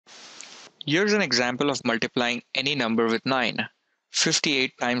Here's an example of multiplying any number with 9.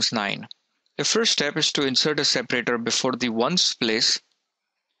 58 times 9. The first step is to insert a separator before the ones place.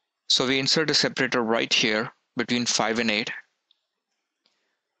 So we insert a separator right here between 5 and 8.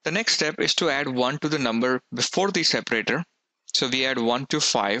 The next step is to add 1 to the number before the separator. So we add 1 to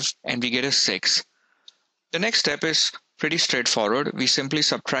 5 and we get a 6. The next step is pretty straightforward. We simply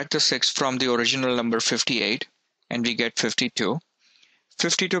subtract the 6 from the original number 58 and we get 52.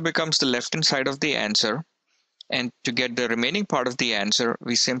 52 becomes the left-hand side of the answer. And to get the remaining part of the answer,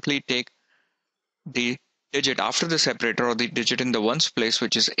 we simply take the digit after the separator or the digit in the ones place,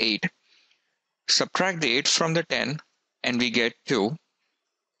 which is 8. Subtract the 8 from the 10 and we get 2.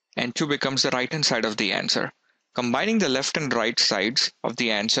 And 2 becomes the right-hand side of the answer. Combining the left and right sides of the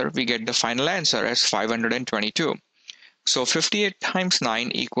answer, we get the final answer as 522. So 58 times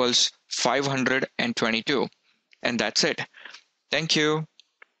 9 equals 522. And that's it. Thank you.